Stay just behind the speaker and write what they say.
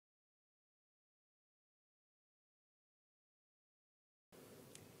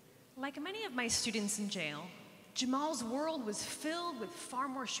Like many of my students in jail, Jamal's world was filled with far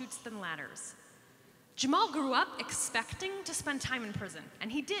more chutes than ladders. Jamal grew up expecting to spend time in prison,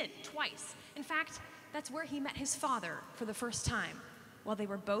 and he did, twice. In fact, that's where he met his father for the first time, while they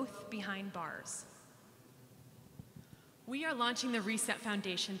were both behind bars. We are launching the Reset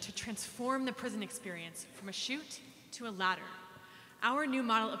Foundation to transform the prison experience from a chute to a ladder. Our new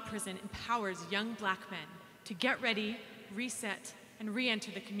model of prison empowers young Black men to get ready, reset, and re-enter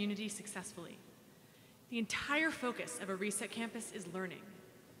the community successfully. The entire focus of a Reset campus is learning.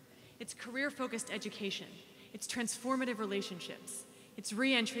 It's career-focused education, it's transformative relationships, it's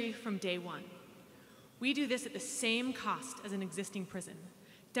re-entry from day one. We do this at the same cost as an existing prison,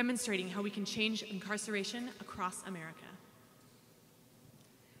 demonstrating how we can change incarceration across America.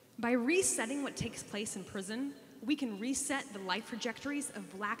 By resetting what takes place in prison, we can reset the life trajectories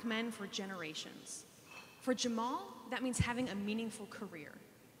of Black men for generations. For Jamal, that means having a meaningful career.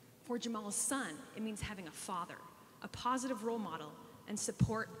 For Jamal's son, it means having a father, a positive role model, and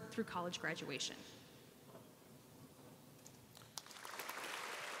support through college graduation.